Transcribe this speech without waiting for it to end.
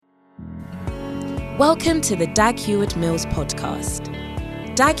Welcome to the Dag Heward-Mills podcast.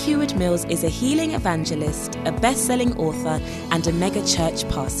 Dag Heward-Mills is a healing evangelist, a best-selling author, and a mega-church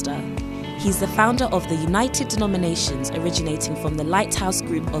pastor. He's the founder of the United Denominations, originating from the Lighthouse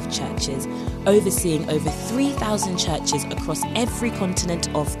group of churches, overseeing over 3,000 churches across every continent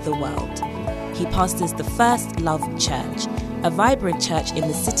of the world. He pastors the First Love Church, a vibrant church in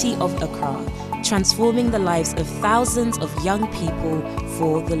the city of Accra, transforming the lives of thousands of young people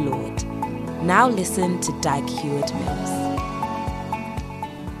for the Lord. Now listen to Dag Heward-Mills.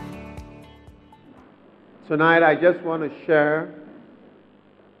 Tonight I just want to share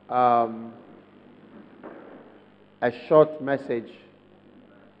a short message,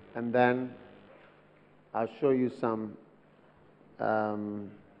 and then I'll show you some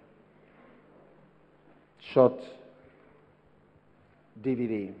short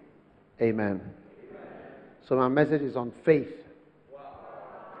DVD. Amen. So my message is on faith.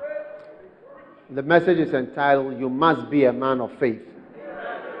 The message is entitled, "You Must Be a Man of Faith."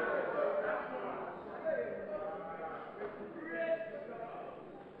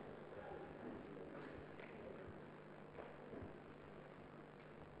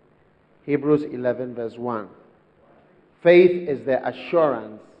 Hebrews 11 verse 1. Faith is the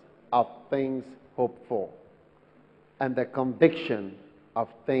assurance of things hoped for and the conviction of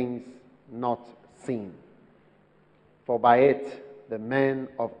things not seen. For by it the men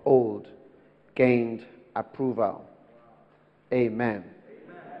of old gained approval. Amen.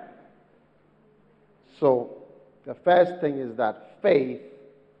 So the first thing is that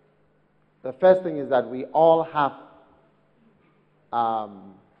we all have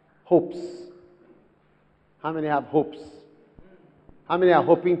hopes. How many have hopes? How many are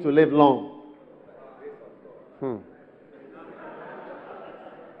hoping to live long?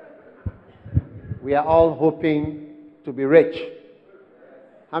 We are all hoping to be rich.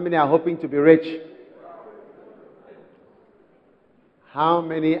 How many are hoping to be rich? How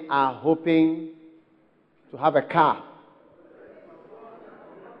many are hoping to have a car?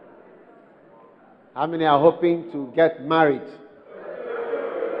 How many are hoping to get married?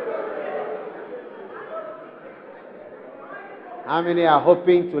 How many are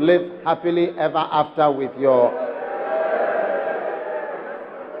hoping to live happily ever after with your...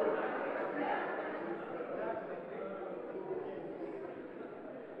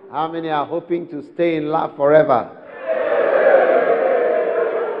 How many are hoping to stay in love forever?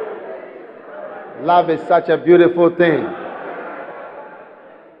 Love is such a beautiful thing.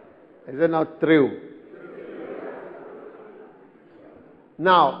 Is it not true?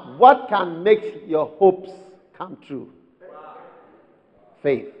 Now, what can make your hopes come true?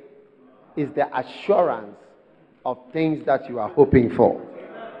 Faith is the assurance of things that you are hoping for.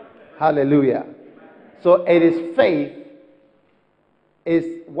 Hallelujah. So it is faith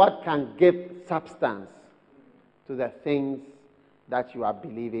is what can give substance to the things that you are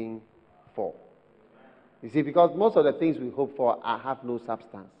believing for. You see, because most of the things we hope for have no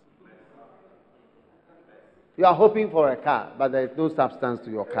substance. You are hoping for a car, but there is no substance to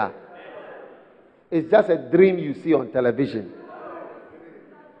your car. It's just a dream you see on television.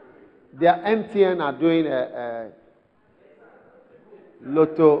 Their MTN are doing a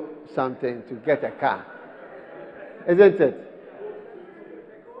lotto something to get a car. Isn't it?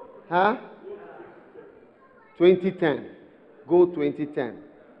 Huh? 2010. Go 2010.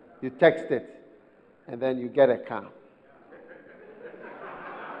 You text it, and then you get a car.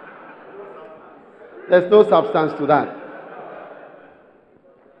 There's no substance to that.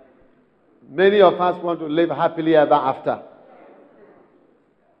 Many of us want to live happily ever after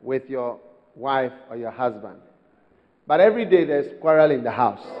with your wife or your husband. But every day there's quarrel in the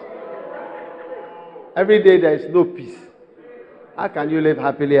house. Every day there is no peace. How can you live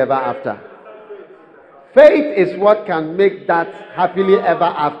happily ever after? Faith is what can make that happily ever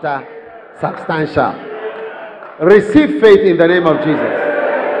after substantial. Receive faith in the name of Jesus.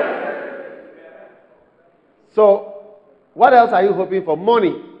 So, what else are you hoping for?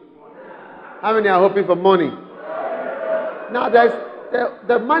 Money. How many are hoping for money? Now,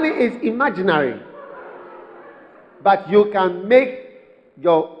 the money is imaginary. But you can make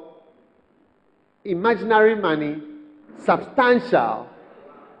your imaginary money substantial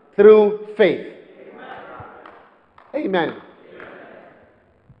through faith. Amen.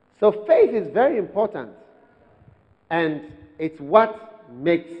 So faith is very important, and it's what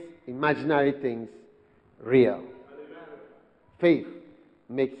makes imaginary things real. Faith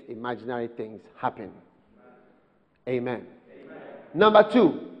makes imaginary things happen. Amen. Number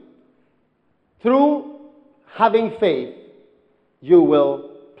 2, through having faith, you will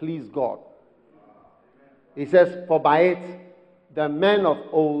please God. He says, for by it the men of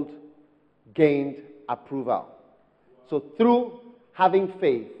old gained approval. So through having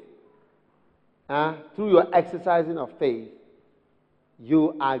faith, through your exercising of faith,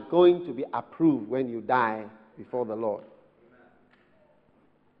 you are going to be approved when you die before the Lord.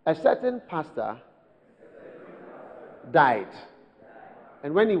 A certain pastor died.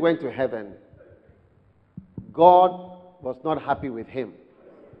 And when he went to heaven, God was not happy with him.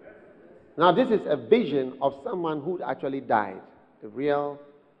 Now, this is a vision of someone who actually died. A real,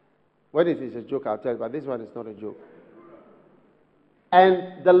 when it is a joke, I'll tell you, but this one is not a joke.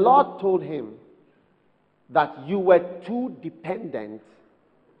 And the Lord told him that you were too dependent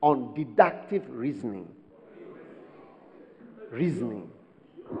on deductive reasoning. Reasoning.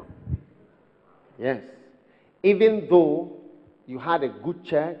 Yes. Even though you had a good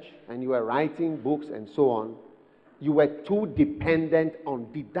church and you were writing books and so on, you were too dependent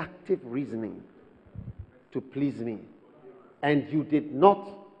on deductive reasoning to please me. And you did not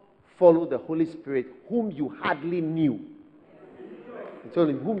follow the Holy Spirit, whom you hardly knew. He told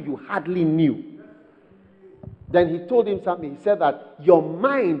him, whom you hardly knew. Then he told him something. He said that your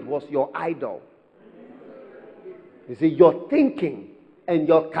mind was your idol. You see, your thinking and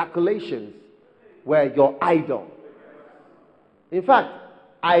your calculations were your idol. In fact,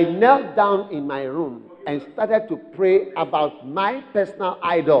 I knelt down in my room and started to pray about my personal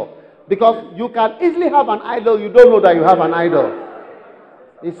idol. Because you can easily have an idol, you don't know that you have an idol.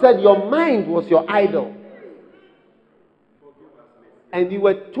 He said your mind was your idol. And you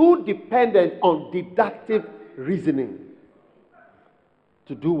were too dependent on deductive reasoning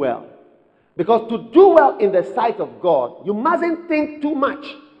to do well. Because to do well in the sight of God, you mustn't think too much.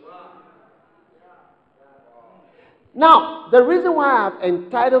 Now, the reason why I've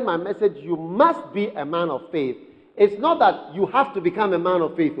entitled my message, You Must Be a Man of Faith, it's not that you have to become a man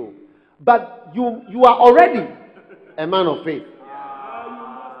of faith, but you are already a man of faith.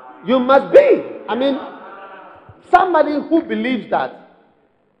 You must be. I mean, somebody who believes that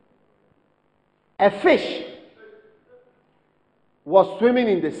a fish was swimming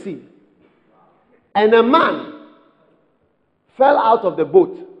in the sea and a man fell out of the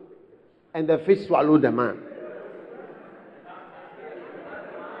boat and the fish swallowed the man.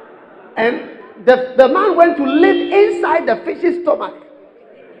 And the man went to live inside the fish's stomach.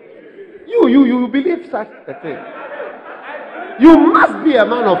 You believe such a thing? You must be a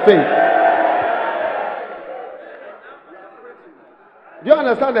man of faith. Do you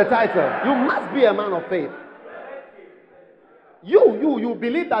understand the title? You must be a man of faith. You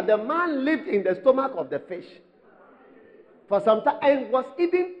believe that the man lived in the stomach of the fish for some time and was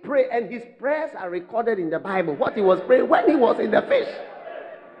even praying, and his prayers are recorded in the Bible. What he was praying when he was in the fish.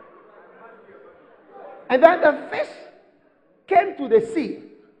 And then the fish came to the sea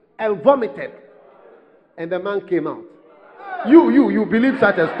and vomited. And the man came out. You believe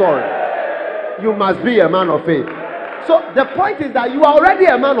such a story. You must be a man of faith. So the point is that you are already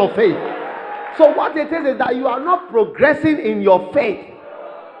a man of faith. So what it is that you are not progressing in your faith.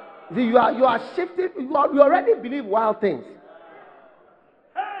 See, you are shifting. You already believe wild things.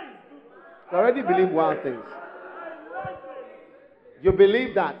 You already believe wild things. You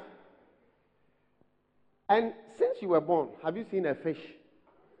believe that. And since you were born, have you seen a fish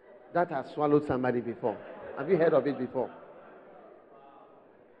that has swallowed somebody before? Have you heard of it before?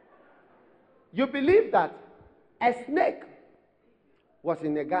 You believe that a snake was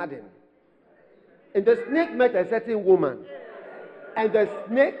in a garden, and the snake met a certain woman, and the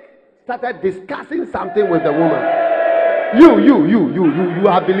snake started discussing something with the woman. You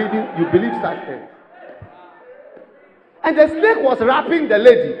are believing, you believe such things. And the snake was wrapping the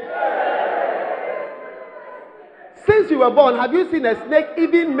lady. Since you were born, have you seen a snake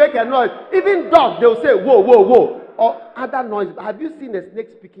even make a noise? Even dogs, they'll say, whoa, whoa, whoa, or other noise. Have you seen a snake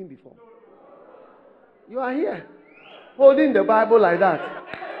speaking before? You are here, holding the Bible like that.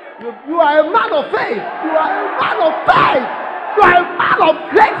 You are a man of faith. You are a man of faith. You are a man of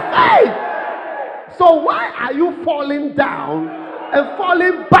great faith. So why are you falling down and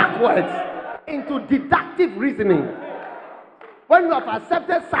falling backwards into deductive reasoning when you have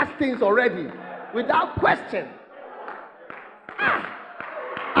accepted such things already without question?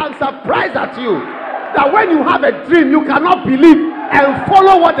 I'm surprised at you that when you have a dream, you cannot believe and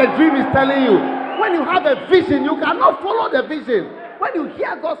follow what the dream is telling you. When you have a vision, you cannot follow the vision. When you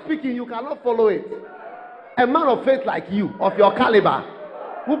hear God speaking, you cannot follow it. A man of faith like you, of your caliber,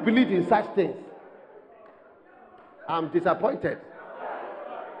 who believes in such things. I'm disappointed.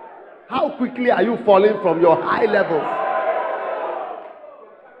 How quickly are you falling from your high levels?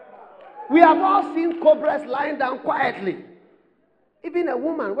 We have all seen cobras lying down quietly. Even a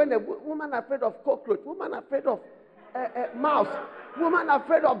woman, when a woman afraid of cockroach, woman afraid of mouse, woman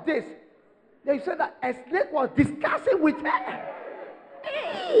afraid of this. They said that a snake was discussing with her.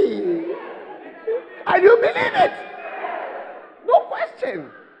 Hey! And you believe it? No question.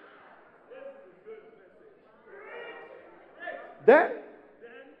 Then,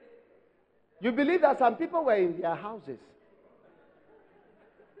 you believe that some people were in their houses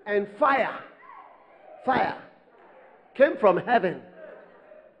and fire came from heaven,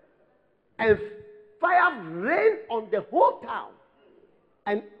 and fire rained on the whole town,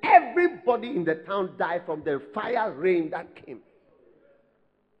 and everybody in the town died from the fire rain that came.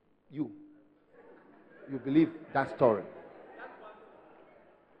 You believe that story?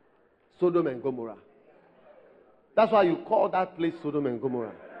 Sodom and Gomorrah. That's why you call that place Sodom and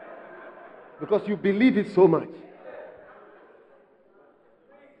Gomorrah, because you believe it so much.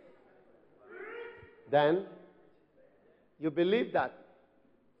 Then you believe that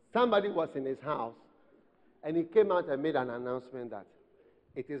somebody was in his house and he came out and made an announcement that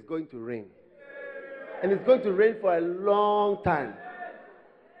it is going to rain. And it's going to rain for a long time.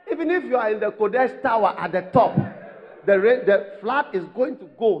 Even if you are in the Kodesh Tower at the top, the flood is going to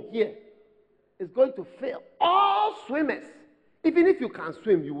go here. It's going to fill all swimmers. Even if you can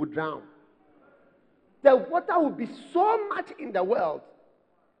swim, you will drown. The water will be so much in the world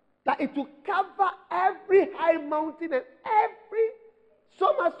that it will cover every high mountain and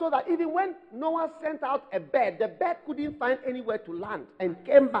so much so that even when Noah sent out a bird, the bird couldn't find anywhere to land and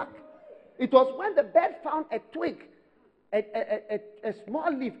came back. It was when the bird found a twig, a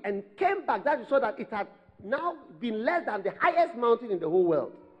small leaf, and came back, that is so that it had now been less than the highest mountain in the whole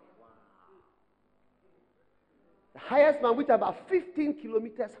world. The highest mountain, which is about 15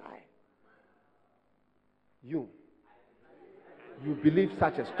 kilometers high. You believe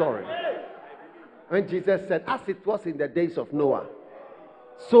such a story. When Jesus said, as it was in the days of Noah,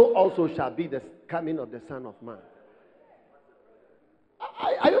 so also shall be the coming of the Son of Man.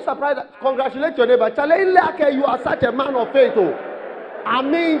 Are you surprised? Congratulate your neighbor. Chale, you are such a man of faith. Oh. I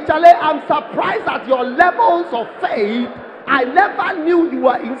mean, Chale, I'm surprised at your levels of faith. I never knew you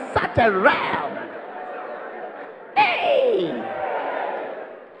were in such a realm. Hey!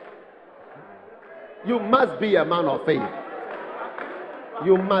 You must be a man of faith.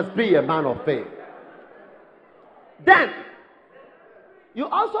 You must be a man of faith. Then, you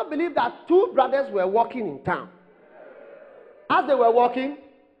also believe that two brothers were walking in town. As they were walking,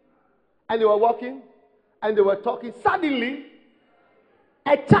 and they were walking, and they were talking, suddenly,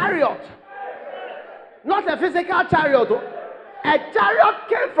 a chariot, not a physical chariot, a chariot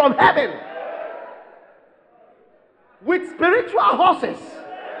came from heaven with spiritual horses.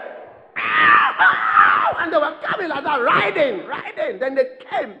 And they were coming like that, riding. Then they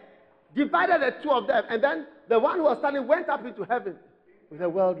came, divided the two of them, and then the one who was standing went up into heaven with a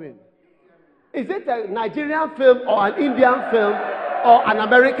whirlwind. Is it a Nigerian film or an Indian film or an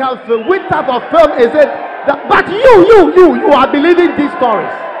American film? Which type of film is it? But you are believing these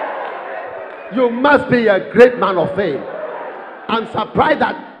stories. You must be a great man of faith. I'm surprised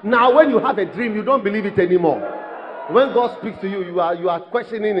that now when you have a dream, you don't believe it anymore. When God speaks to you, you are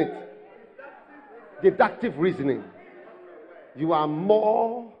questioning it. Deductive reasoning. You are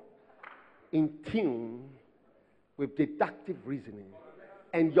more in tune with deductive reasoning.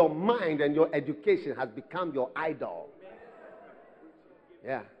 And your mind and your education has become your idol.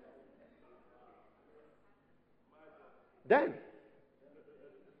 Yeah. Then,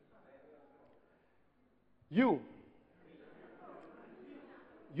 you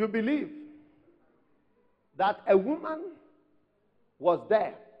believe that a woman was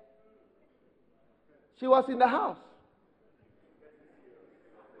there. She was in the house.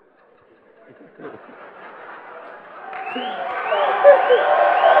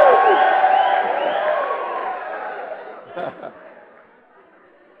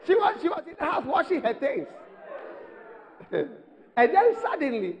 She was in the house washing her things. And then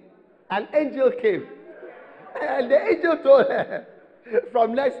suddenly, an angel came. And the angel told her,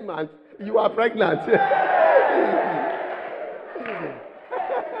 from next month, you are pregnant.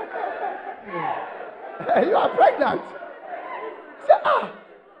 You are pregnant. Say,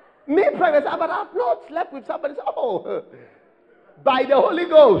 me pregnant, but I've not slept with somebody. Oh, by the Holy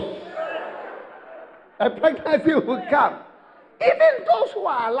Ghost, a pregnancy will come. Even those who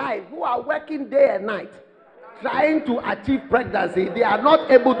are alive, who are working day and night, trying to achieve pregnancy, they are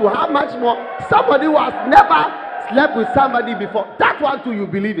not able to. How much more somebody who has never slept with somebody before? That one too, you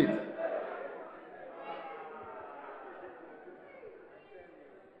believe it.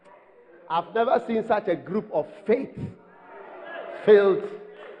 I've never seen such a group of faith-filled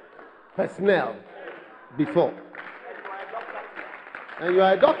personnel before. And you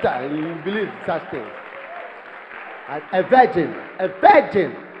are a doctor and you believe such things. A virgin.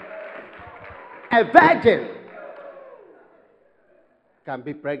 a virgin can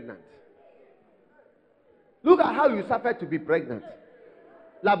be pregnant. Look at how you suffer to be pregnant.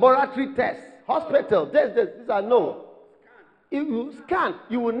 Laboratory tests, hospital, these are no. If you scan,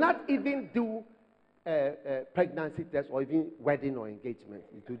 you will not even do a pregnancy test or even wedding or engagement.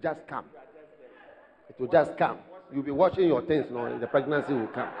 It will just come. It will just come. You'll be watching your things now, and the pregnancy will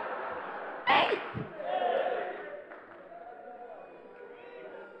come. Hey!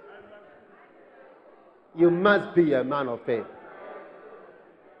 You must be a man of faith.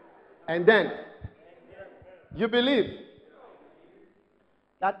 And then, you believe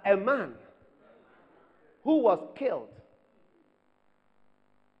that a man who was killed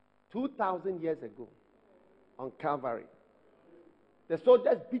 2,000 years ago on Calvary, the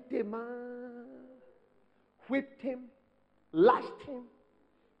soldiers beat a man, whipped him, lashed him,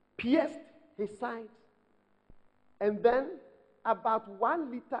 pierced his sides, and then about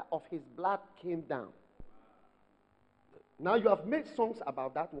 1 liter of his blood came down. Now you have made songs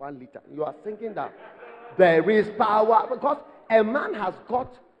about that 1 liter. You are thinking that there is power because a man has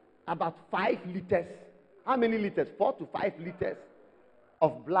got about 5 liters. How many liters? 4 to 5 liters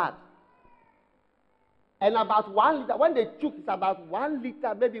of blood. And about 1 liter, when they took, it's about 1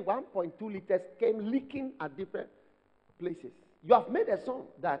 liter, maybe 1.2 liters came leaking at different places. You have made a song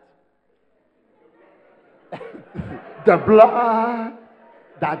that the blood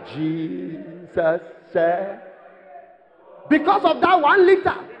that Jesus shed. Because of that 1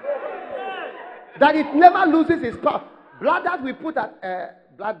 liter, that it never loses its power. Blood that we put at a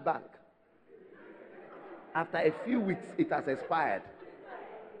blood bank, after a few weeks, it has expired.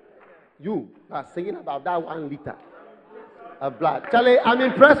 You are singing about that 1 liter of blood. Charlie, I'm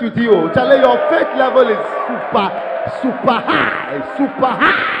impressed with you. Charlie, your faith level is super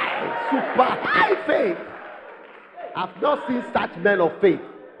high faith. I've not seen such men of faith.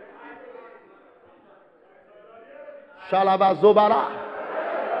 Shalaba Zobara.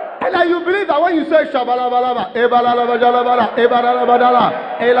 And then you believe that when you say Shabalabalaba, Ebalalabajalabala,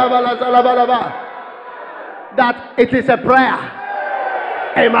 Ebalabadala, Elabalazalabalaba, that it is a prayer.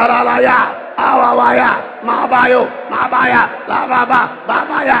 Emaralaya, Awawaya, Mabayo, Mabaya, Lababa,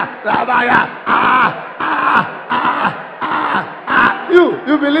 Babaya, Labaya,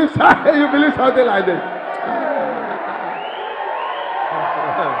 You believe something like this?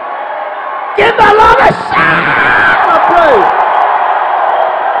 Give the Lord a shout of praise.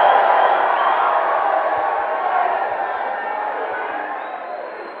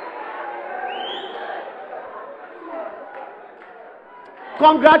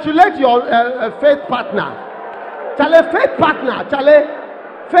 Congratulate your faith partner. Charlie, faith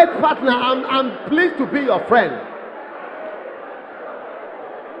partner, I'm pleased to be your friend.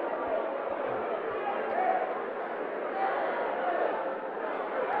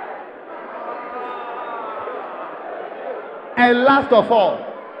 And last of all,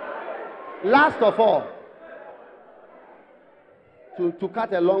 to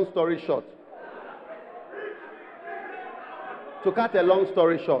cut a long story short,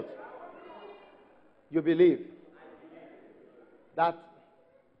 you believe that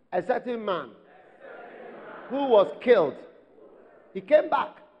a certain man who was killed, he came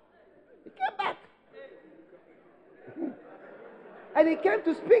back. And he came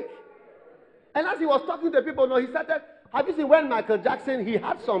to speak. And as he was talking to people, he started. Have you seen when Michael Jackson, he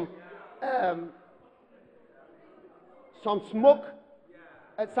had some smoke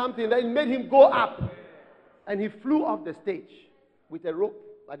and something that made him go up, and he flew off the stage with a rope,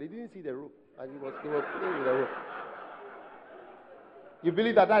 but they didn't see the rope, and they were playing with the rope. You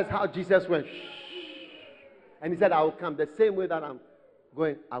believe that is how Jesus went, shh, and he said, I will come. The same way that I'm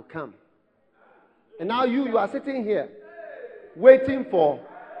going, I'll come. And now you are sitting here, waiting for,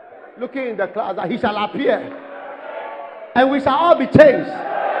 looking in the clouds, that he shall appear. And we shall all be changed.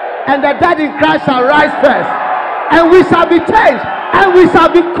 And the dead in Christ shall rise first. And we shall be changed. And we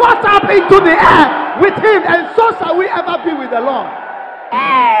shall be caught up into the air with him. And so shall we ever be with the Lord.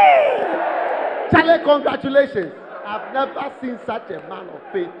 Hey! Charlie, congratulations. I've never seen such a man of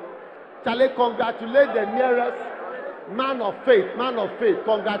faith. Charlie, congratulate the nearest man of faith.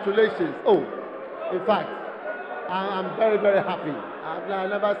 Congratulations. Oh, in fact, I'm very, very happy. I've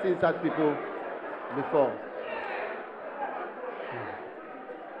never seen such people before.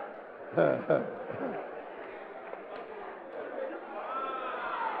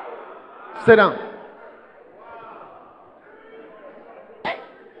 Sit down.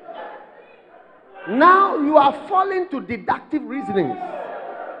 Now you are falling to deductive reasonings.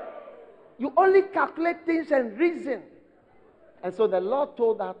 You only calculate things and reason. And so the Lord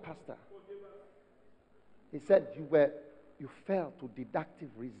told that pastor, he said, you fell to deductive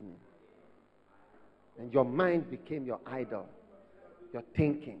reasoning. And your mind became your idol, your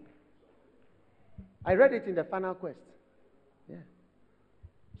thinking. I read it in the Final Quest. Yeah.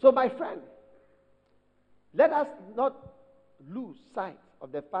 So, my friend, let us not lose sight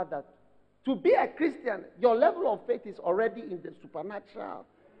of the fact that to be a Christian, your level of faith is already in the supernatural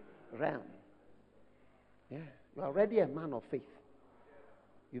realm. Yeah. You're already a man of faith.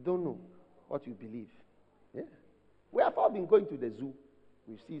 You don't know what you believe. Yeah. We have all been going to the zoo.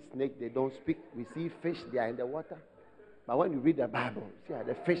 We see snakes, they don't speak. We see fish, they are in the water. But when you read the Bible, see how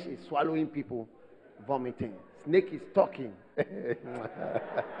the fish is swallowing people, vomiting. Snake is talking.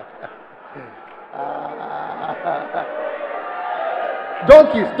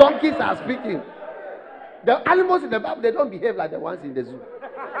 Donkeys are speaking. The animals in the Bible, they don't behave like the ones in the zoo.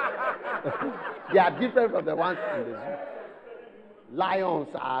 They are different from the ones in the zoo. Lions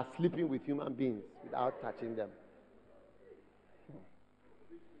are sleeping with human beings without touching them.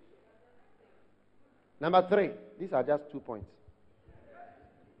 Number 3, these are just 2 points.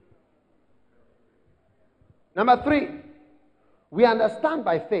 Number 3, we understand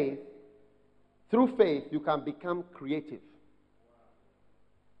by faith, through faith, you can become creative.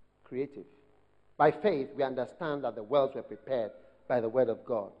 Creative. By faith, we understand that the worlds were prepared by the word of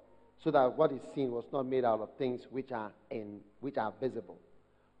God, so that what is seen was not made out of things which are visible.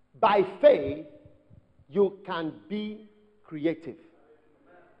 By faith, you can be creative.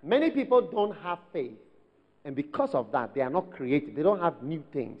 Many people don't have faith, and because of that, they are not creative. They don't have new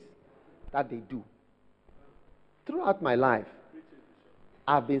things that they do. Throughout my life,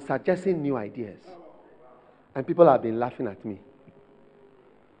 I've been suggesting new ideas, and people have been laughing at me.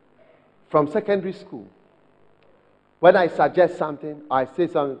 From secondary school, when I suggest something, I say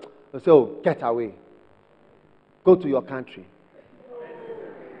something, they say, oh, get away. Go to your country.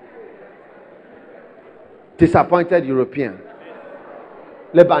 Disappointed European.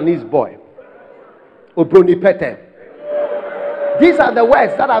 Lebanese boy. Obroni Pete. These are the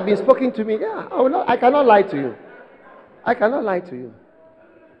words that have been spoken to me. Yeah, I cannot lie to you. I cannot lie to you.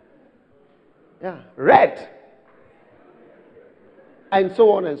 Yeah, red. And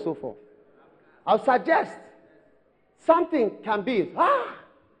so on and so forth. I'll suggest something can be,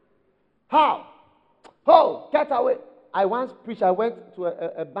 how? Oh, get away. I once preached, I went to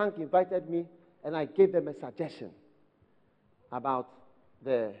a bank, invited me, and I gave them a suggestion about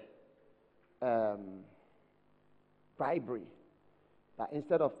the bribery. That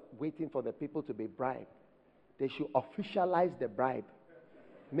instead of waiting for the people to be bribed, they should officialize the bribe.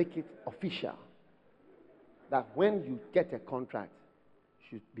 Make it official. That when you get a contract, you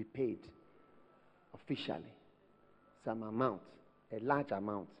should be paid officially some amount, a large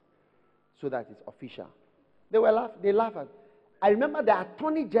amount, so that it's official. They laugh at. I remember the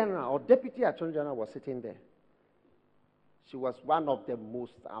Attorney General or Deputy Attorney General was sitting there. She was one of the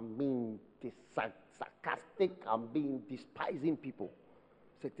most, sarcastic, despising people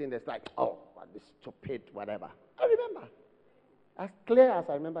sitting there. It's like, oh, this stupid, whatever. I remember. As clear as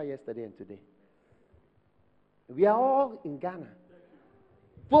I remember yesterday and today. We are all in Ghana.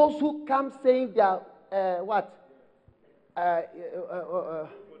 Those who come saying they are,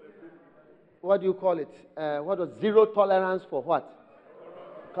 what do you call it? What was zero tolerance for what?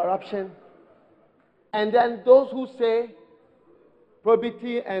 Corruption. And then those who say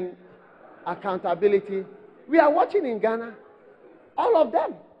probity and accountability. We are watching in Ghana. All of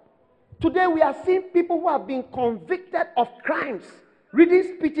them. Today we are seeing people who have been convicted of crimes,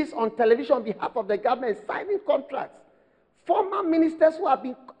 reading speeches on television on behalf of the government, signing contracts. Former ministers who have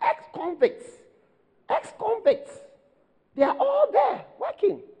been ex-convicts. Ex-convicts. They are all there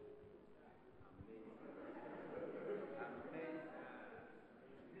working.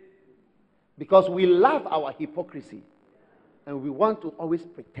 Because we love our hypocrisy and we want to always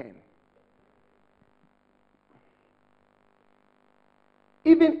pretend.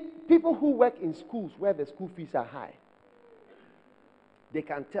 Even people who work in schools where the school fees are high, they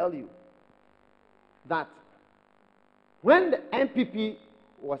can tell you that when the NPP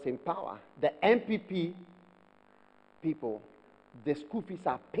was in power, the NPP people, the school fees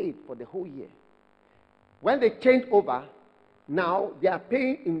are paid for the whole year. When they change over, now they are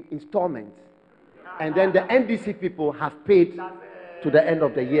paying in installments. And then the NDC people have paid to the end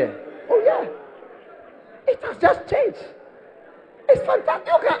of the year. Oh yeah. It has just changed. It's fantastic.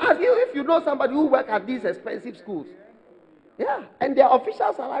 You can ask you if you know somebody who works at these expensive schools. Yeah. And their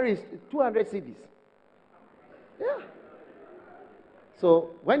official salary is 200 cedis. Yeah.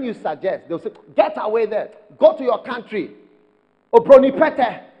 So when you suggest, they'll say, get away there. Go to your country. Obroni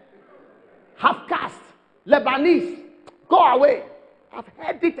Pete. Half caste. Lebanese. Go away. I've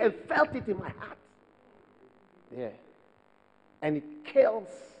heard it and felt it in my heart. Yeah. And it kills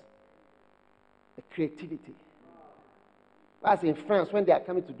The creativity. As in France, when they are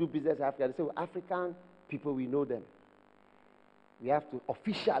coming to do business in Africa, they say, well, African people, we know them. We have to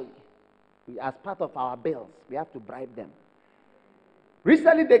officially, as part of our bills, we have to bribe them.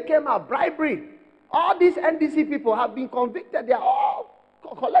 Recently, they came out, bribery. All these NDC people have been convicted. They are all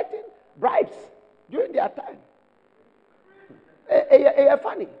collecting bribes during their time.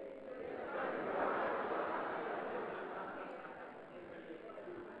 Funny.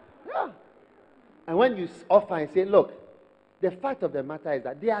 Yeah. And when you offer and say, look, the fact of the matter is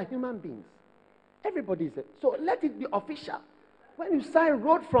that they are human beings. Everybody is. So let it be official. When you sign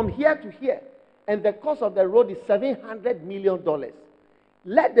road from here to here, and the cost of the road is $700 million,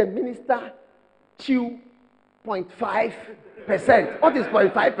 let the minister chew 0.5%. What is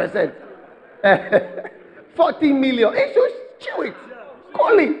 0.5%? 40 million. He should chew it.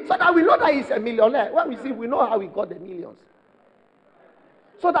 Call it. So that we know that he's a millionaire. When we see, we know how he got the millions.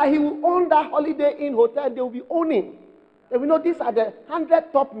 So that he will own that Holiday Inn hotel, they will be owning. And we know these are the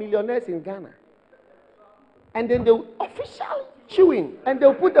 100 top millionaires in Ghana. And then they will officially chewing. And they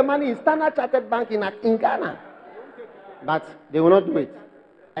will put the money in Standard Chartered Bank in Ghana. But they will not do it.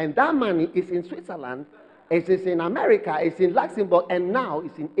 And that money is in Switzerland, it is in America, it's in Luxembourg, and now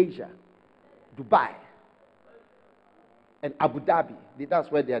it's in Asia. Dubai. And Abu Dhabi. That's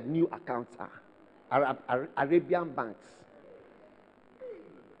where their new accounts are. Arabian banks.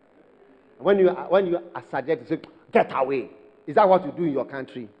 When you are subject to say, get away. Is that what you do in your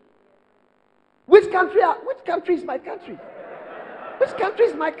country? Which country is my country? Which country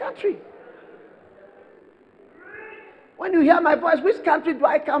is my country? When you hear my voice, which country do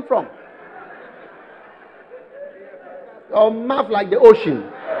I come from? Your mouth like the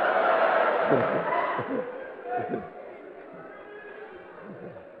ocean.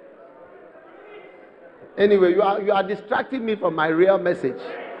 Anyway, you are distracting me from my real message.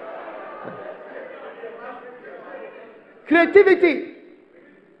 Creativity.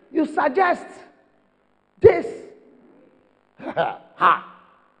 You suggest this. Ha.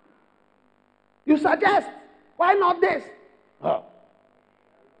 You suggest. Why not this? Oh.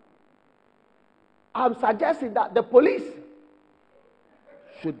 I'm suggesting that the police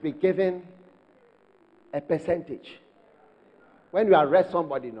should be given a percentage. When you arrest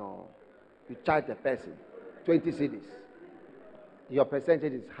somebody, no, you charge the person 20 cedis. Your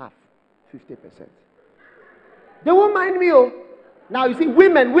percentage is half, 50%. They won't mind me. Oh. Now you see,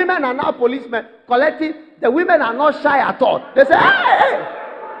 women are now policemen collecting. The women are not shy at all. They say, hey,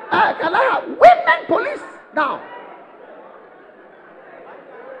 can I have women police now?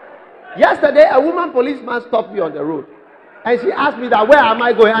 Yesterday, a woman policeman stopped me on the road. And she asked me that, where am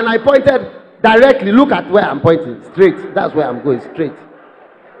I going? And I pointed directly. Look at where I'm pointing. Straight. That's where I'm going. Straight.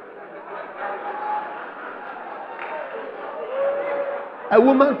 A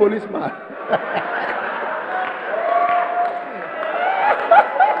woman policeman.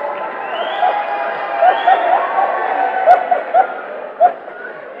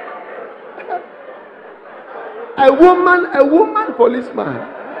 A woman policeman.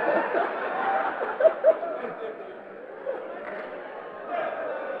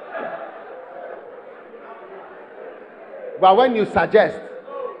 But when you suggest,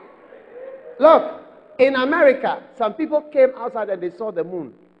 look, in America, some people came outside and they saw the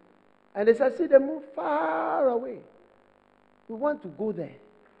moon. And they said, see the moon far away. We want to go there.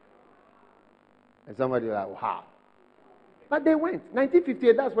 And somebody was like, wow. But they went.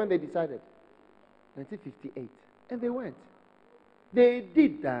 1958, that's when they decided. 1958. And they went. They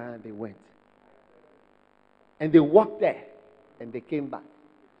did that and they went. And they walked there. And they came back.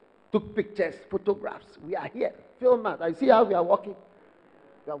 Took pictures, photographs. We are here. Film us. I see how we are walking.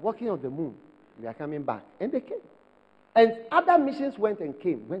 We are walking on the moon. We are coming back. And they came. And other missions went and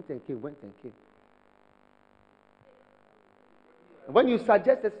came. Went and came. Went and came. And when you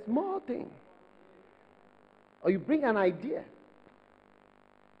suggest a small thing, or you bring an idea,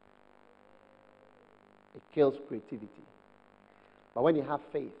 it kills creativity. But when you have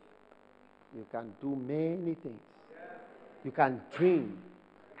faith, you can do many things. You can dream.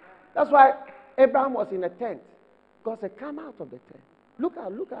 That's why Abraham was in a tent. God said, come out of the tent. Look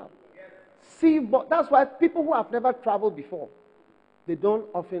out, look out. See, but that's why people who have never traveled before, they don't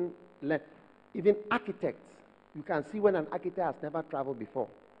often learn. Even architects, you can see when an architect has never traveled before.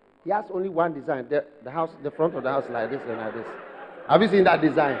 He has only one design. The house, the front of the house like this and like this. Have you seen that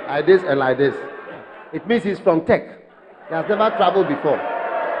design? Like this and like this. It means he's from tech. He has never traveled before.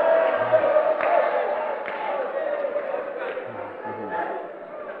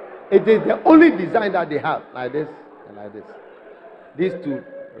 It is the only design that they have, like this and like this. These two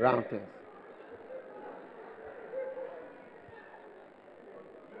round things.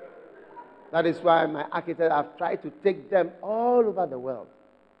 That is why my architect have tried to take them all over the world,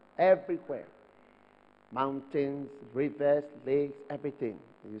 everywhere. Mountains, rivers, lakes, everything.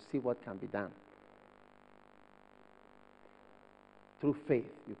 And you see what can be done. Through faith,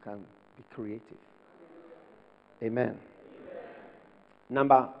 you can be creative. Amen.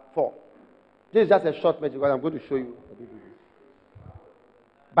 Number 4. This is just a short message because I'm going to show you.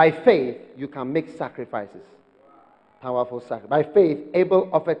 By faith, you can make sacrifices. Powerful sacrifice. By faith, Abel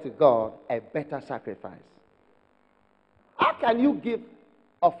offered to God a better sacrifice. How can you give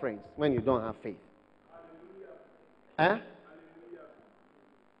offerings when you don't have faith? Eh?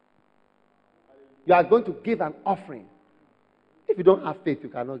 You are going to give an offering. If you don't have faith, you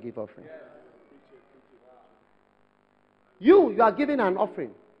cannot give offering. You are giving an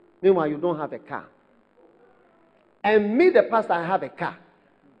offering. Meanwhile, you don't have a car. And me, the pastor, I have a car.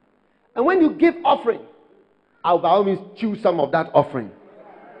 And when you give offering, I'll by all means choose some of that offering.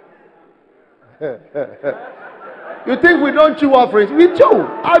 You think we don't chew offerings? We chew.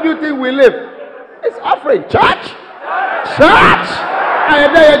 How do you think we live? It's offering. Church? Church!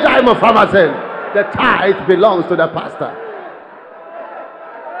 The tithe belongs to the pastor.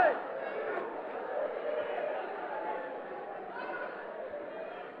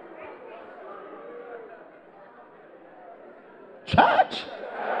 Church?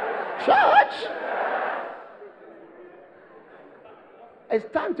 Church?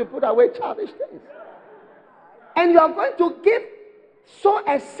 It's time to put away childish things. And you are going to sow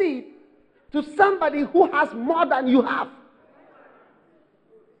a seed to somebody who has more than you have.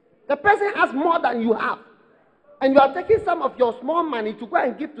 The person has more than you have. And you are taking some of your small money to go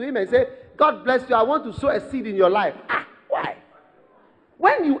and give to him and say, God bless you, I want to sow a seed in your life. Why?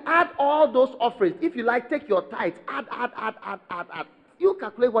 When you add all those offerings, if you like, take your tithes, add. You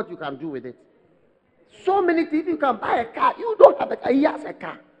calculate what you can do with it. So many things. You can buy a car. You don't have a car. He has a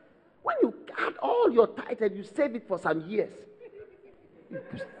car. When you add all your tithe and you save it for some years, you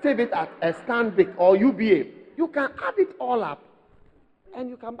save it at a Stanbic or UBA, you can add it all up and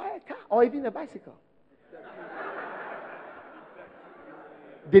you can buy a car or even a bicycle.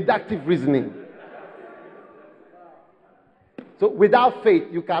 Deductive reasoning. So without faith,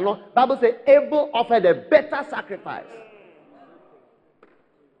 you cannot. Bible says Abel offered a better sacrifice.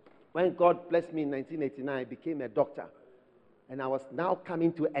 When God blessed me in 1989, I became a doctor. And I was now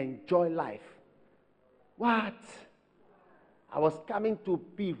coming to enjoy life. What? I was coming to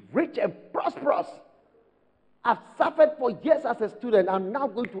be rich and prosperous. I've suffered for years as a student. I'm now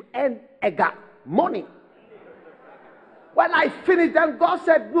going to earn money. When I finished, then God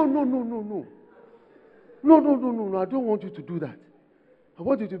said, no. No, I don't want you to do that. I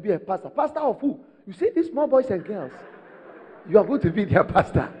want you to be a pastor. Pastor of who? You see these small boys and girls. You are going to be their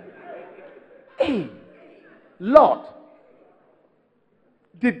pastor. Hey, Lord,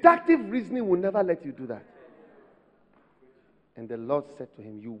 deductive reasoning will never let you do that. And the Lord said to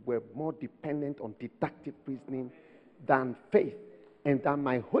him, you were more dependent on deductive reasoning than faith and than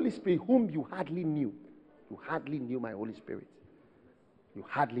my Holy Spirit, whom you hardly knew. You hardly knew my Holy Spirit. You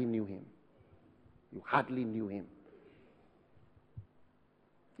hardly knew him. You hardly knew him.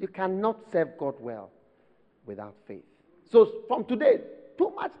 You cannot serve God well without faith. So from today, too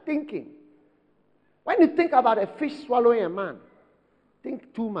much thinking. When you think about a fish swallowing a man,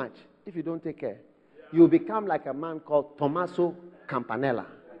 think too much. If you don't take care, you will become like a man called Tommaso Campanella.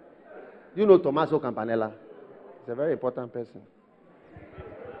 You know Tommaso Campanella? He's a very important person.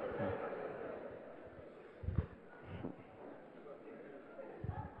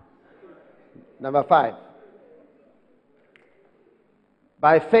 Number 5.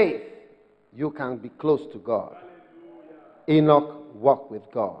 By faith, you can be close to God. Enoch walked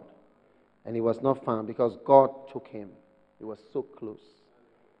with God. And he was not found because God took him. He was so close.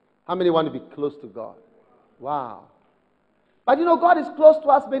 How many want to be close to God? Wow. But you know, God is close to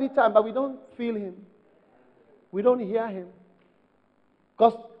us many times, but we don't feel him. We don't hear him.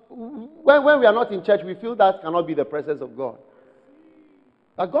 Because when we are not in church, we feel that cannot be the presence of God.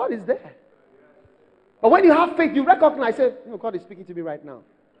 But God is there. But when you have faith, you recognize, say, God is speaking to me right now.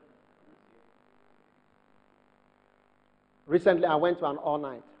 Recently, I went to an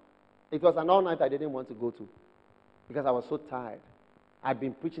all-night. It was an all-night I didn't want to go to because I was so tired. I'd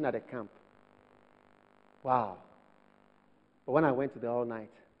been preaching at a camp. Wow. But when I went to the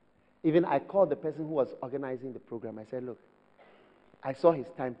all-night, even I called the person who was organizing the program. I said, look, I saw his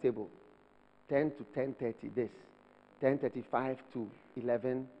timetable, 10 to 10:30 this, 10:35 to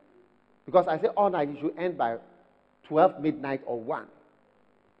 11. Because I said all night, you should end by 12 midnight or 1.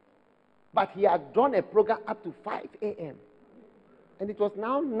 But he had drawn a program up to 5 a.m. And it was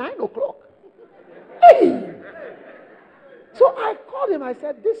now 9 o'clock. Hey! So I called him. I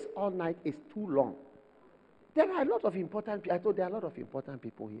said, this all night is too long. There are a lot of important people. I told there are a lot of important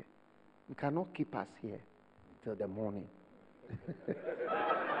people here. You cannot keep us here till the morning.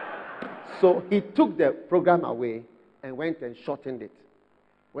 So he took the program away and went and shortened it.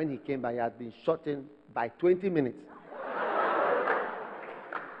 When he came by, he had been shortened by 20 minutes.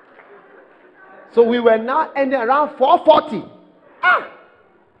 So we were now ending around 4:40.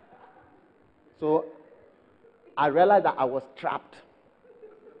 So I realized that I was trapped.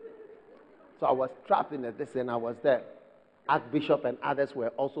 So I was trapped in this, and I was there. Archbishop and others were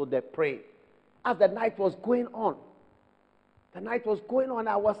also there praying. As the night was going on, I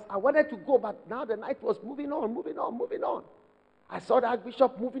wanted to go, but now the night was moving on. I saw the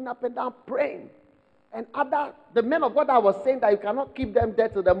Archbishop moving up and down praying. And the men of God that was saying that you cannot keep them there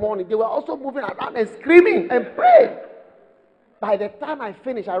till the morning, they were also moving around and screaming and praying. By the time I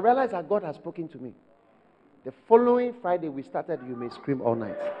finished, I realized that God had spoken to me. The following Friday, we started You May Scream All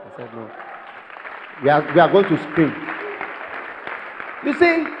Night. I said, no. We are going to scream. You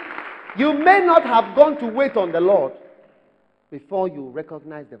see, you may not have gone to wait on the Lord before you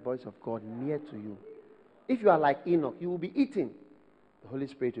recognize the voice of God near to you. If you are like Enoch, you will be eating. The Holy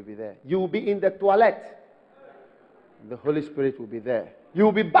Spirit will be there. You will be in the toilet. The Holy Spirit will be there. You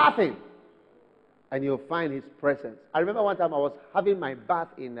will be bathing. And you'll find His presence. I remember one time I was having my bath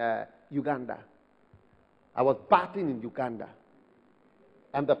in Uganda. I was bathing in Uganda.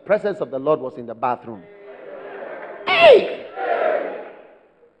 And the presence of the Lord was in the bathroom. Hey!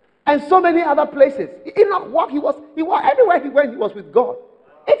 And so many other places. Enoch walked, he was everywhere he went, he was with God.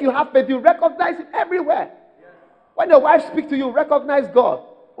 If you have faith, you recognize Him everywhere. When your wife speaks to you, recognize God.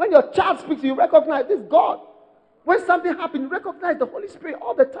 When your child speaks to you, recognize this God. When something happens, recognize the Holy Spirit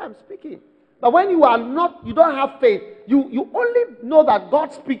all the time speaking. But when you don't have faith, you only know that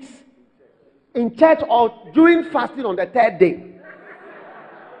God speaks in church or during fasting on the third day.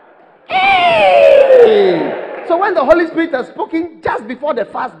 Hey! So when the Holy Spirit has spoken just before the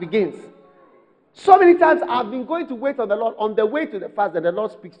fast begins, so many times I've been going to wait on the Lord on the way to the fast, and the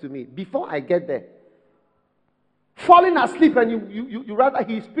Lord speaks to me before I get there. Falling asleep, and you rather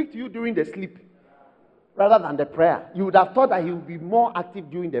He speaks to you during the sleep rather than the prayer. You would have thought that He would be more active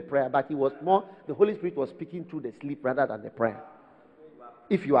during the prayer, but the Holy Spirit was speaking through the sleep rather than the prayer.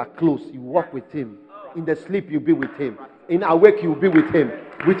 If you are close, you walk with Him. In the sleep, you'll be with Him. In awake, you'll be with Him.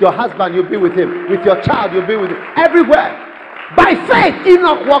 With your husband, you'll be with Him. With your child, you'll be with Him. Everywhere. By faith,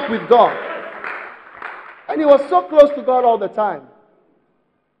 Enoch walked with God. And he was so close to God all the time.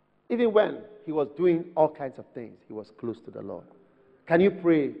 Even when he was doing all kinds of things, he was close to the Lord. Can you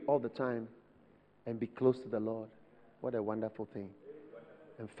pray all the time and be close to the Lord? What a wonderful thing.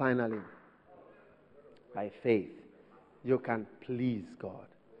 And finally, by faith, you can please God.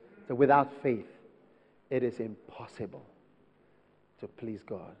 So without faith, it is impossible to please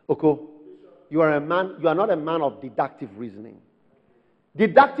God. Oko, you are not a man of deductive reasoning.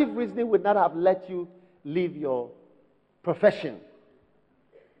 Deductive reasoning would not have let you leave your profession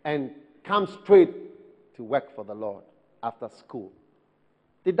and come straight to work for the Lord after school.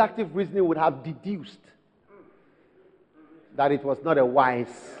 Deductive reasoning would have deduced that it was not a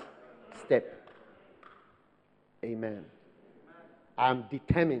wise step. Amen. I'm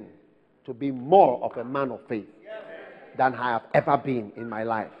determined to be more of a man of faith than I have ever been in my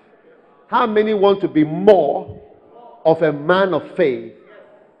life. How many want to be more of a man of faith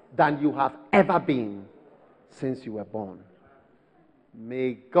than you have ever been since you were born?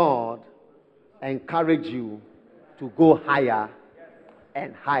 May God encourage you to go higher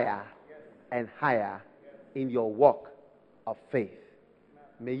and higher and higher in your walk of faith.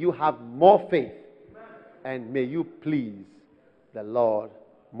 May you have more faith, and may you please the Lord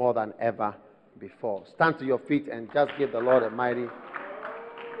more than ever before. Stand to your feet and just give the Lord a mighty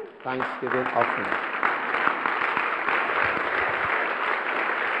thanksgiving offering.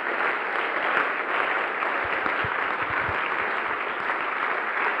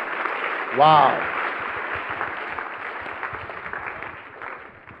 Wow.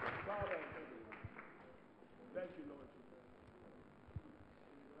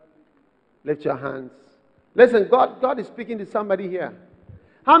 Lift your hands. Listen, God is speaking to somebody here.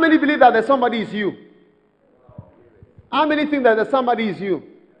 How many believe that the somebody is you? How many think that the somebody is you?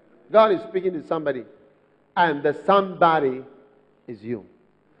 God is speaking to somebody. And the somebody is you.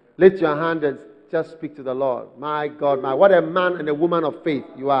 Lift your hand and just speak to the Lord. My God, what a man and a woman of faith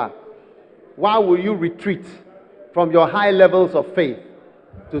you are. Why will you retreat from your high levels of faith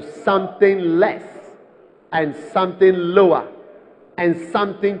to something less and something lower and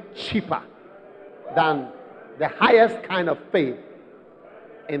something cheaper than the highest kind of faith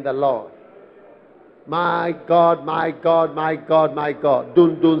in the Lord? My God, my God, my God, my God.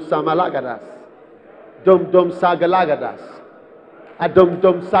 Dun dun samalagadas. Dum dum sagalagadas. Adum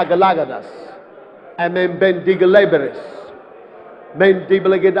dum sagalagadas. Amen bendigaleberis.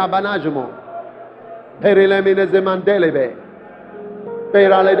 Mendibligidabanajmo. Perilemine zemandelebe.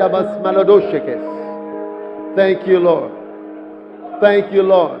 Peraledabas maladoshekes. Thank you, Lord. Thank you,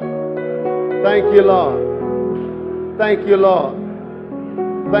 Lord. Thank you, Lord. Thank you, Lord.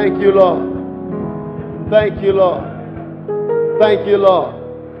 Thank you, Lord. Thank you, Lord. Thank you, Lord.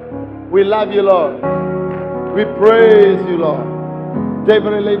 We love you, Lord. We praise you, Lord.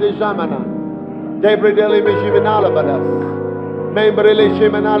 Debrele de Jamana. Debrele Mijiminala Badas. Membrele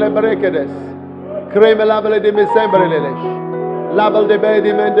Shimanale Brekedes. Cremelabele de Misembreles. Label de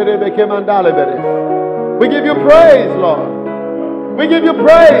Bedi Mendere Bekemandale Beres. We give you praise, Lord. We give you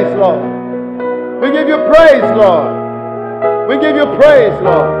praise, Lord. We give you praise, Lord. We give you praise,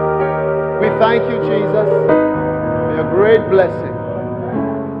 Lord. We thank you, Jesus, for your great blessing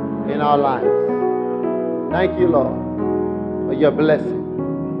in our lives. Thank you, Lord, for your blessing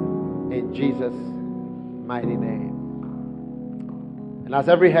in Jesus' mighty name. And as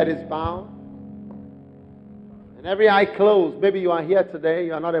every head is bowed and every eye closed, maybe you are here today,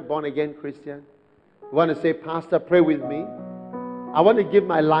 you are not a born-again Christian. You want to say, Pastor, pray with me. I want to give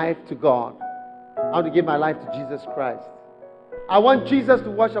my life to God. I want to give my life to Jesus Christ. I want Jesus to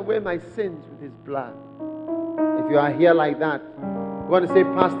wash away my sins with his blood. If you are here like that, you want to say,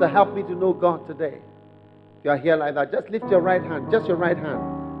 Pastor, help me to know God today. If you are here like that, just lift your right hand, just your right hand.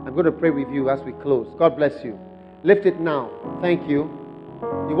 I'm going to pray with you as we close. God bless you. Lift it now. Thank you.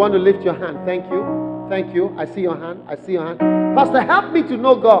 You want to lift your hand. Thank you. Thank you. I see your hand. I see your hand. Pastor, help me to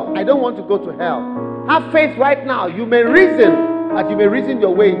know God. I don't want to go to hell. Have faith right now. You may reason that you may reason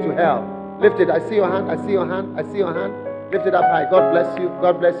your way into hell. Lift it. I see your hand. I see your hand. I see your hand. Lift it up high. God bless you.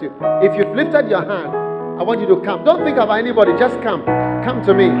 God bless you. If you've lifted your hand, I want you to come. Don't think about anybody. Just come. Come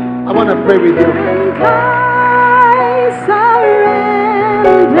to me. I want to pray with you. And I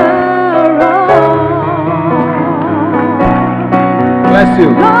surrender all. Bless you.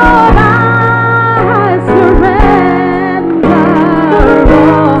 Lord, I surrender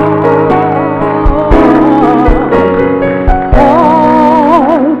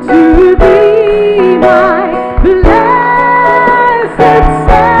all to Thee, my blessed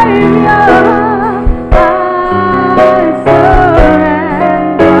Savior. I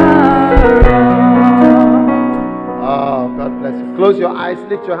surrender all. Oh, God bless you. Close your eyes.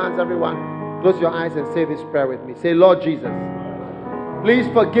 Lift your hands, everyone. Close your eyes and say this prayer with me. Say, Lord Jesus, please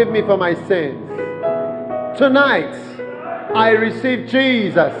forgive me for my sins. Tonight, I receive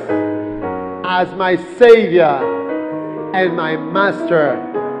Jesus as my Savior and my Master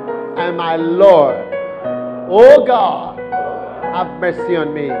and my Lord. Oh God, have mercy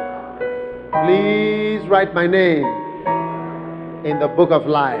on me. Please write my name in the book of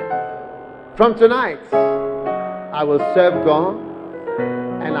life. From tonight, I will serve God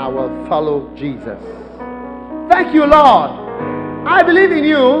and I will follow Jesus. Thank you, Lord. I believe in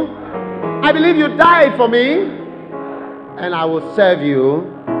you. I believe you died for me. And I will serve you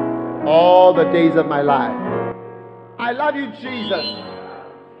all the days of my life. I love you, Jesus.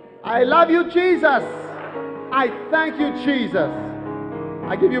 I love you, Jesus. I thank you, Jesus.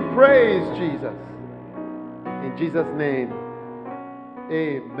 I give you praise, Jesus. In Jesus' name,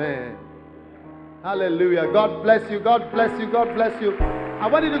 amen. Hallelujah. God bless you. God bless you. God bless you. I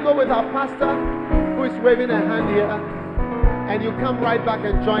want you to go with our pastor who is waving a hand here. And you come right back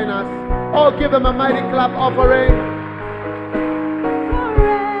and join us. Oh, give them a mighty clap offering.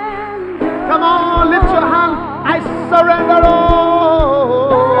 Come on, lift your hand. I surrender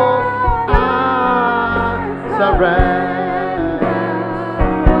all. I surrender.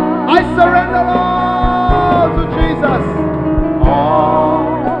 I surrender all to Jesus. All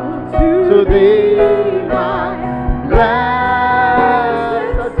to Thee, my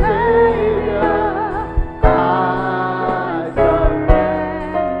blessed Savior. I surrender.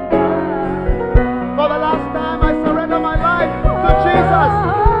 For the last time, I surrender my life to Jesus.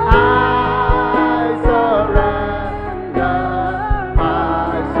 I surrender all. I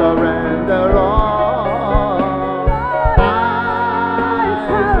surrender all.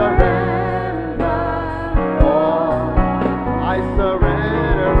 I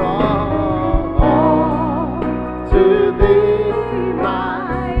surrender all to Thee,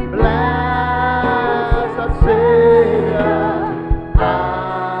 my blessed Savior. I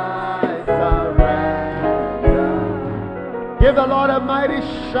surrender. Give the Lord a mighty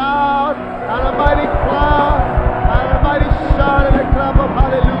shout and a mighty clap and a mighty shout and a clap of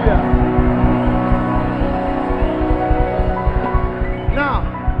hallelujah. Now,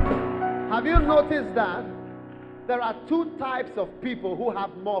 Have you noticed that there are two types of people who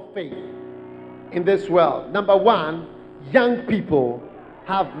have more faith in this world? Number one, young people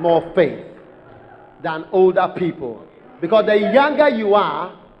have more faith than older people. Because the younger you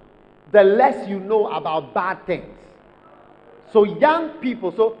are, the less you know about bad things. So young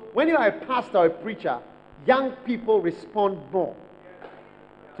people, so when you are a pastor or a preacher, young people respond more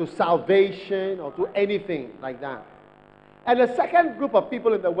to salvation or to anything like that. And the second group of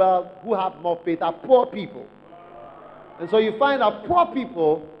people in the world who have more faith are poor people. And so you find that poor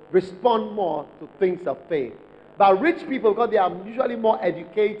people respond more to things of faith. But rich people, because they are usually more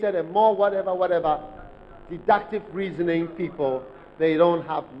educated and more whatever, deductive reasoning people, they don't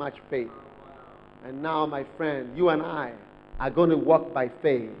have much faith. And now, my friend, you and I are going to walk by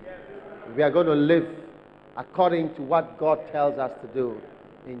faith. We are going to live according to what God tells us to do.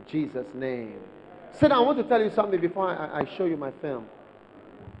 In Jesus' name. Sit down. I want to tell you something before I show you my film.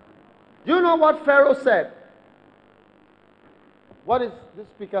 Do you know what Pharaoh said? What is this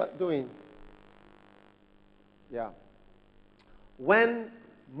speaker doing? Yeah. When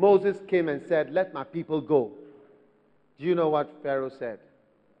Moses came and said, "Let my people go," do you know what Pharaoh said?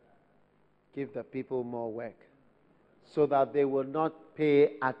 Give the people more work so that they will not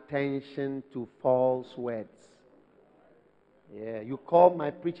pay attention to false words. Yeah, you call my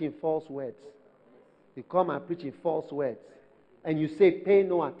preaching false words. You call my preaching false words. And you say, pay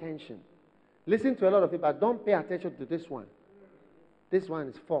no attention. Listen to a lot of people, but don't pay attention to this one. This one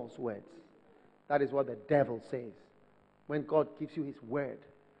is false words. That is what the devil says. When God gives you his word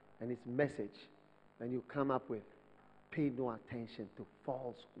and his message, then you come up with, pay no attention to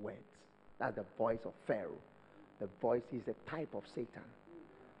false words. That's the voice of Pharaoh. The voice is a type of Satan.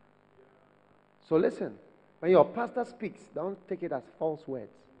 So listen, when your pastor speaks, don't take it as false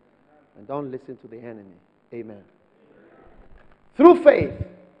words. And don't listen to the enemy. Amen. Through faith,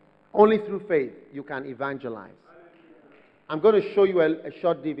 only through faith, you can evangelize. I'm going to show you a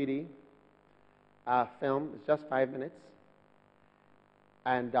short DVD film. It's just 5 minutes.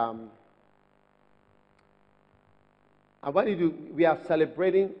 And I want you to, we are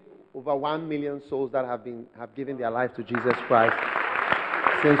celebrating over 1 million souls that have given their life to Jesus Christ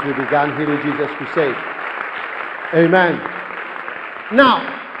since we began Healing Jesus Crusade. Amen.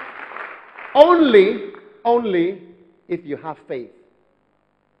 Now, only if you have faith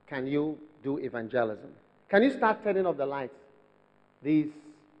can you do evangelism. Can you start turning off the lights?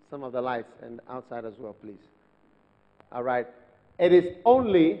 Some of the lights, and outside as well, please. All right. It is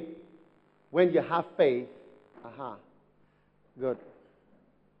only when you have faith. Aha. Good.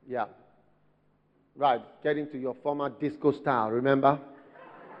 Yeah. Right. Getting to your former disco style, remember?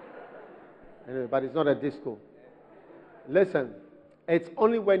 Anyway, but it's not a disco. Listen, it's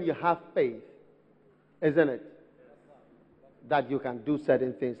only when you have faith, isn't it, that you can do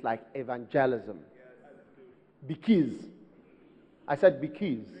certain things like evangelism. Because. I said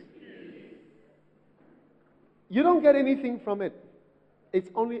because. You don't get anything from it.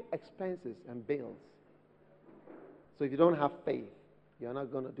 It's only expenses and bills. So if you don't have faith, you're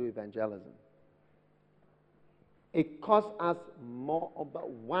not going to do evangelism. It costs us more, about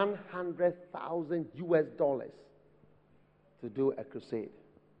 $100,000 to do a crusade.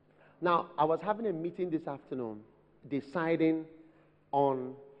 Now, I was having a meeting this afternoon deciding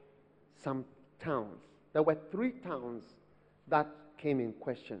on some towns. There were 3 towns that came in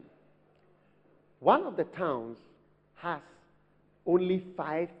question. One of the towns has only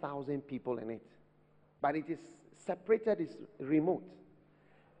 5,000 people in it, but it is separated, it's remote.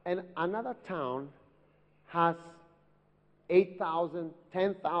 And another town has 8,000,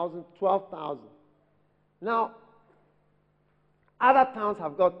 10,000, 12,000. Now, other towns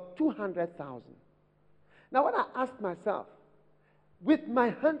have got 200,000. Now, when I asked myself, with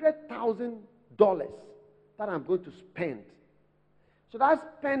my $100,000 that I'm going to spend, should I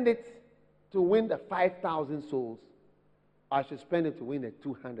spend it to win the 5,000 souls, or I should spend it to win the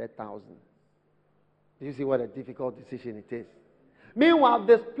 200,000? Do you see what a difficult decision it is? Meanwhile,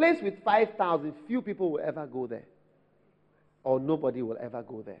 this place with 5,000, few people will ever go there, or nobody will ever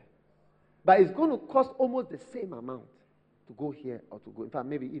go there. But it's going to cost almost the same amount to go here or to go, in fact,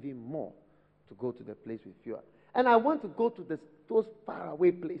 maybe even more to go to the place with fewer. And I want to go to those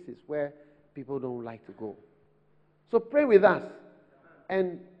faraway places where people don't like to go. So pray with us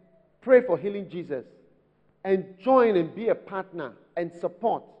and pray for Healing Jesus and join and be a partner and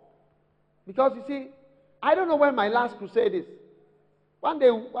support. Because you see, I don't know when my last crusade is. One day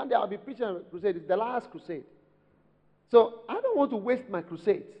I'll be preaching a crusade. It's the last crusade. So I don't want to waste my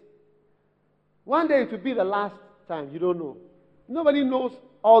crusades. One day it will be the last time. You don't know. Nobody knows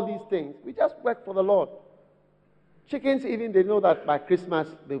all these things. We just work for the Lord. Chickens, even they know that by Christmas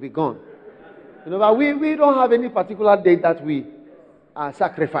they'll be gone. But we don't have any particular date that we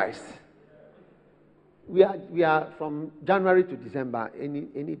sacrifice. We are from January to December.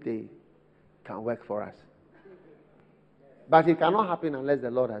 Any day can work for us. But it cannot happen unless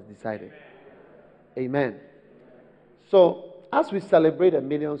the Lord has decided. Amen. So, as we celebrate 1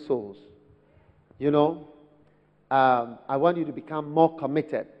 million souls, I want you to become more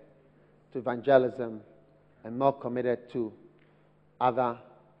committed to evangelism and more committed to other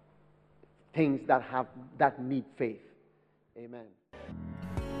things that need faith. Amen.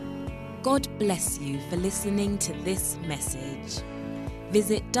 God bless you for listening to this message.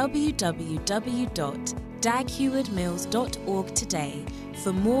 Visit www.daghewardmills.org today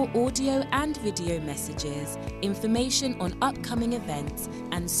for more audio and video messages, information on upcoming events,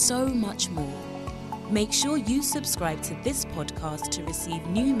 and so much more. Make sure you subscribe to this podcast to receive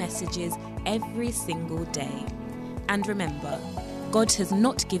new messages every single day. And remember, God has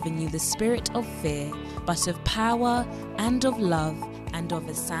not given you the spirit of fear, but of power and of love and of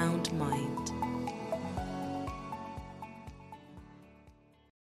a sound mind.